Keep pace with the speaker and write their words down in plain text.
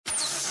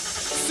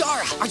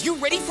Zara, are you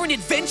ready for an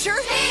adventure?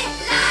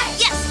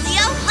 Yes,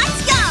 Leo,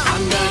 let's go!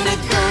 I'm gonna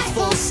go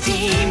full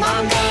steam.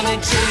 I'm gonna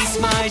chase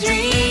my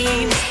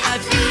dreams. I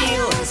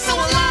feel so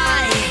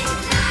alive.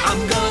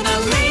 I'm gonna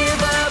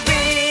live a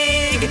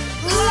big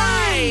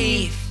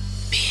life.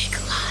 Big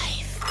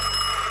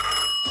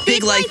life.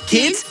 Big life,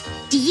 kids.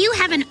 Do you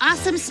have an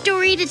awesome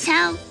story to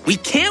tell? We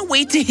can't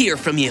wait to hear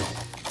from you.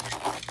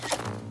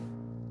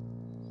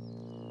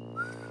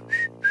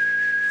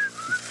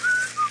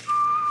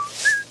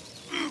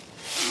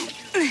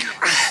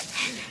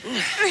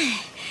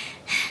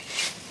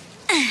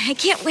 I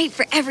can't wait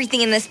for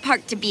everything in this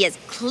park to be as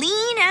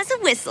clean as a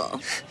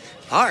whistle.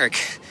 Park?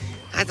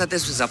 I thought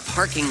this was a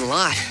parking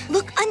lot.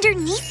 Look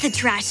underneath the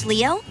trash,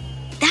 Leo.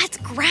 That's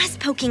grass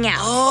poking out.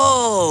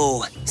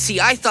 Oh, see,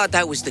 I thought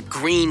that was the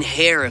green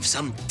hair of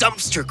some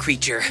dumpster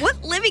creature.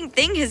 What living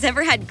thing has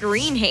ever had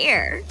green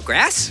hair?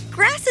 Grass?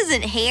 Grass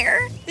isn't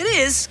hair. It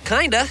is,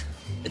 kinda.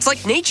 It's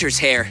like nature's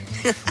hair.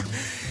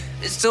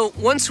 So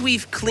once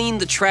we've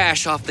cleaned the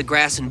trash off the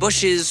grass and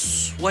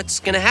bushes, what's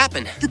gonna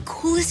happen? The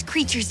coolest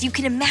creatures you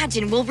can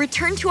imagine will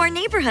return to our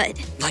neighborhood.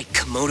 Like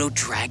Komodo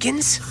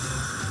dragons?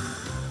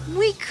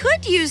 We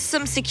could use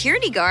some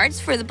security guards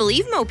for the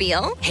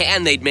Believe-mobile.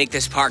 And they'd make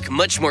this park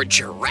much more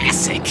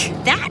Jurassic.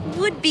 That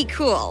would be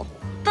cool.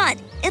 But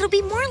it'll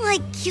be more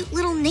like cute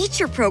little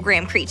nature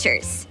program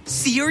creatures.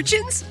 Sea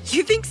urchins?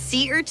 You think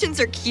sea urchins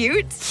are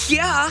cute?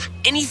 Yeah.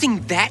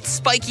 Anything that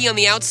spiky on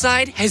the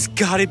outside has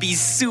gotta be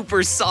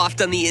super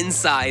soft on the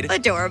inside.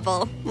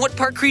 Adorable. What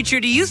park creature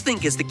do you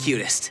think is the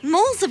cutest?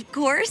 Moles, of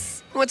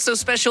course. What's so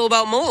special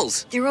about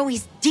moles? They're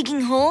always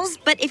digging holes,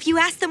 but if you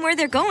ask them where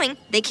they're going,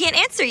 they can't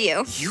answer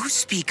you. You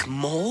speak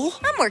mole?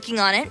 I'm working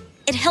on it.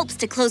 It helps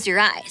to close your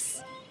eyes.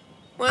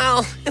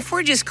 Well, if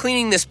we're just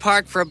cleaning this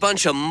park for a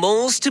bunch of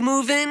moles to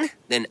move in,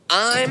 then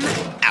I'm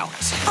out.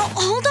 Oh,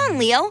 hold on,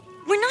 Leo.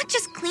 We're not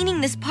just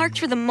cleaning this park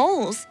for the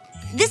moles.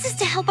 This is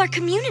to help our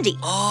community.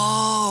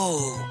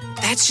 Oh,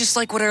 that's just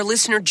like what our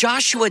listener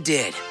Joshua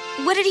did.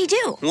 What did he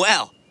do?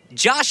 Well,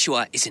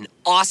 Joshua is an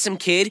awesome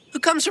kid who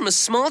comes from a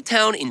small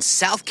town in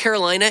South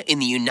Carolina in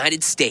the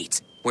United States,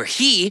 where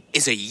he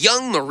is a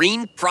young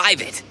Marine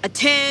private.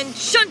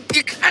 Attention!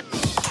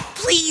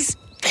 Please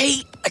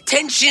pay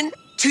attention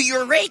to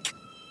your rake.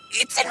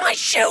 It's in my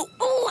shoe.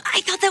 Oh,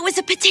 I thought that was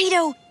a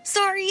potato.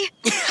 Sorry.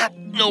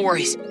 No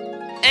worries.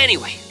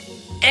 Anyway,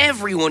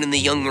 everyone in the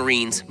Young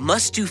Marines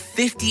must do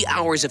 50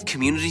 hours of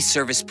community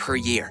service per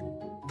year.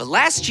 But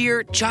last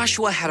year,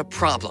 Joshua had a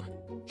problem.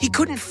 He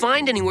couldn't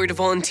find anywhere to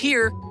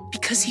volunteer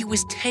because he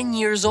was 10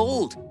 years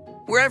old.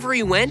 Wherever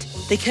he went,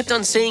 they kept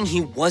on saying he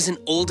wasn't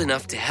old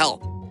enough to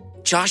help.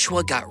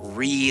 Joshua got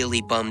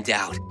really bummed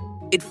out.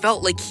 It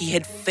felt like he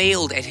had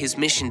failed at his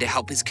mission to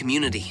help his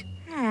community.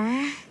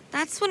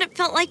 That's what it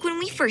felt like when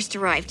we first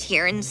arrived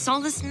here and saw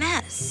this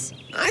mess.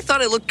 I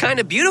thought it looked kind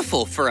of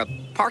beautiful for a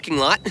parking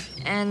lot.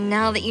 And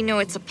now that you know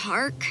it's a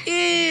park?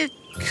 It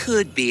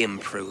could be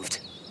improved.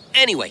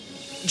 Anyway,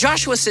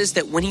 Joshua says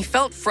that when he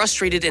felt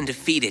frustrated and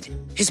defeated,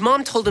 his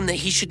mom told him that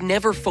he should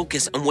never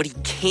focus on what he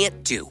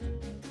can't do.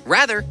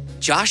 Rather,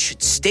 Josh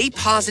should stay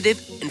positive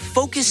and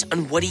focus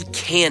on what he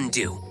can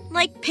do.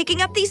 Like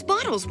picking up these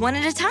bottles one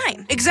at a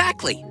time.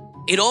 Exactly.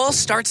 It all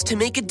starts to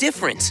make a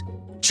difference.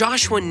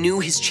 Joshua knew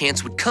his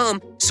chance would come,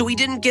 so he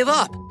didn't give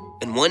up.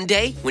 And one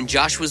day, when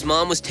Joshua's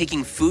mom was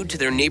taking food to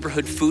their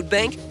neighborhood food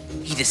bank,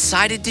 he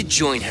decided to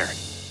join her.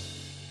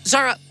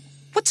 Zara,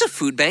 what's a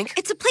food bank?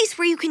 It's a place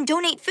where you can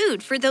donate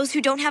food for those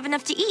who don't have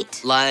enough to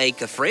eat.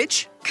 Like a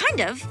fridge?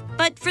 Kind of,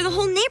 but for the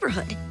whole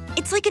neighborhood.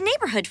 It's like a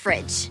neighborhood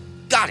fridge.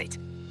 Got it.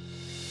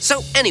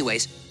 So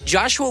anyways,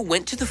 Joshua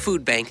went to the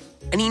food bank,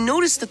 and he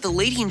noticed that the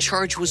lady in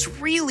charge was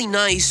really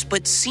nice,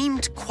 but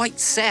seemed quite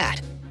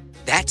sad.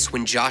 That's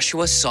when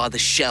Joshua saw the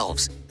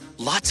shelves.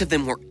 Lots of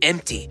them were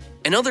empty,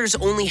 and others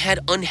only had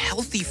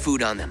unhealthy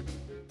food on them.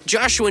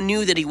 Joshua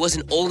knew that he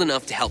wasn't old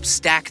enough to help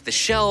stack the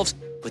shelves,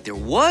 but there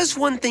was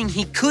one thing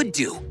he could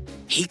do.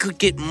 He could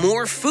get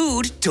more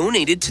food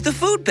donated to the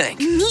food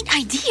bank. Neat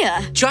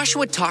idea.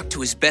 Joshua talked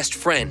to his best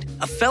friend,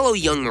 a fellow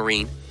young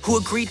Marine, who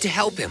agreed to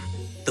help him.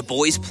 The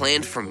boys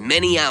planned for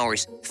many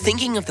hours,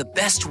 thinking of the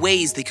best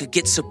ways they could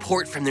get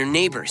support from their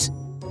neighbors.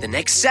 The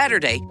next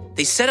Saturday,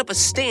 they set up a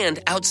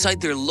stand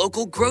outside their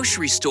local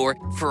grocery store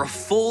for a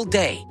full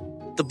day.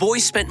 The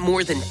boys spent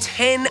more than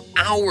 10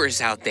 hours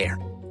out there.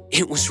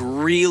 It was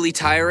really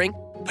tiring,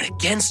 but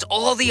against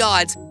all the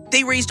odds,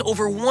 they raised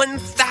over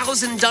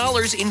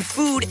 $1,000 in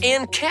food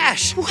and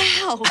cash.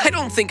 Wow. I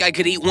don't think I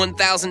could eat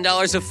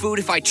 $1,000 of food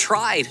if I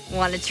tried.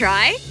 Want to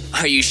try?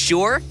 Are you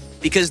sure?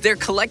 Because their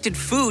collected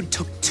food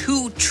took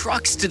 2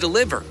 trucks to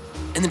deliver.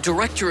 And the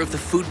director of the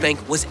food bank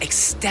was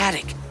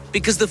ecstatic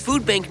because the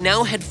food bank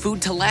now had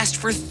food to last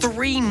for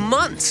 3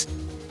 months.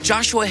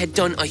 Joshua had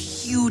done a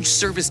huge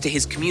service to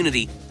his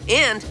community,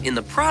 and in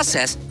the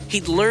process,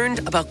 he'd learned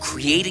about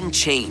creating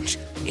change.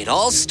 It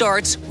all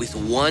starts with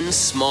one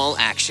small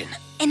action.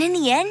 And in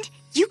the end,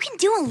 you can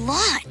do a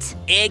lot.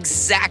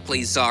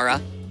 Exactly,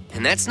 Zara.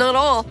 And that's not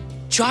all.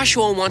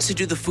 Joshua wants to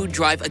do the food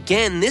drive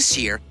again this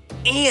year,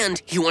 and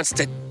he wants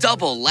to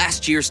double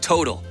last year's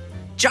total.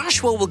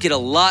 Joshua will get a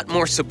lot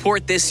more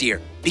support this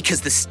year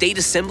because the state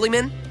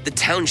assemblyman, the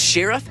town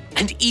sheriff,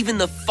 and even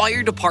the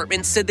fire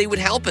department said they would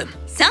help him.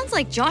 Sounds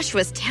like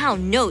Joshua's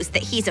town knows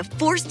that he's a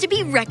force to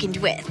be reckoned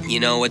with. You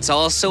know what's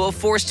also a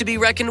force to be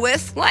reckoned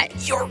with?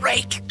 What? Your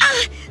rake.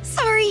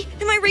 Sorry.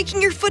 Am I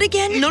raking your foot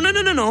again? No.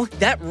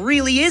 That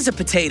really is a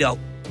potato.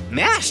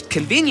 Mashed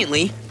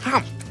conveniently.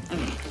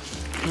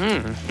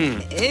 Ew.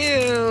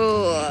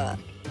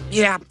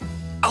 Yeah,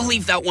 I'll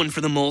leave that one for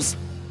the moles.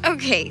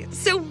 Okay,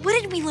 so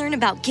what did we learn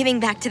about giving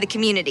back to the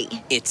community?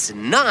 It's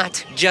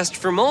not just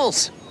for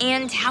moles.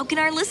 And how can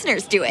our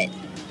listeners do it?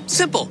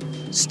 Simple.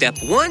 Step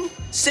 1,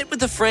 sit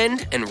with a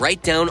friend and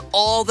write down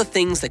all the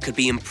things that could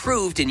be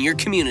improved in your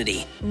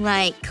community.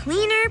 Like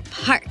cleaner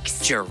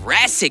parks,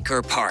 Jurassic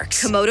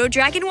parks, Komodo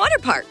Dragon water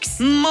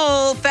parks,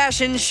 mole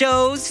fashion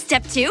shows.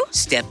 Step 2?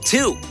 Step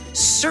 2,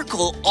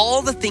 circle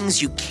all the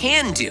things you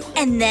can do.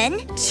 And then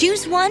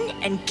choose one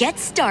and get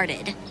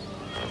started.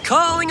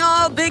 Calling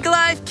all Big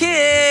Life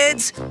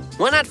kids!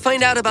 Why not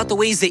find out about the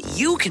ways that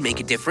you can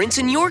make a difference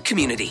in your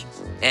community?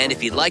 And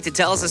if you'd like to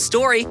tell us a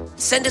story,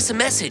 send us a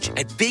message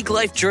at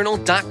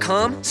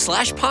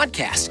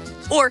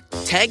biglifejournal.com/podcast or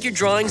tag your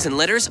drawings and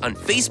letters on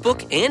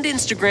Facebook and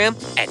Instagram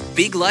at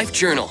Big Life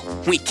Journal.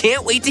 We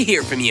can't wait to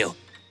hear from you.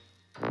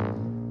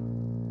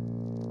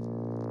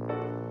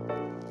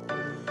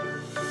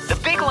 The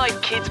Big Life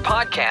Kids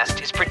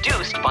podcast is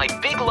produced by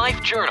Big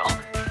Life Journal.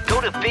 Go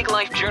to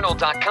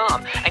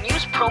biglifejournal.com and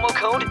use promo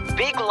code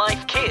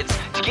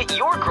BIGLIFEKIDS to get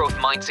your growth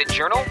mindset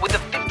journal with a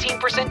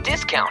 15%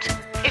 discount.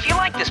 If you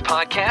like this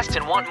podcast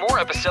and want more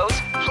episodes,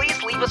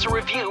 please leave us a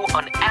review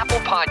on Apple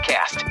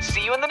Podcasts.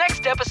 See you in the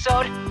next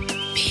episode.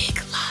 Big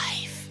Life.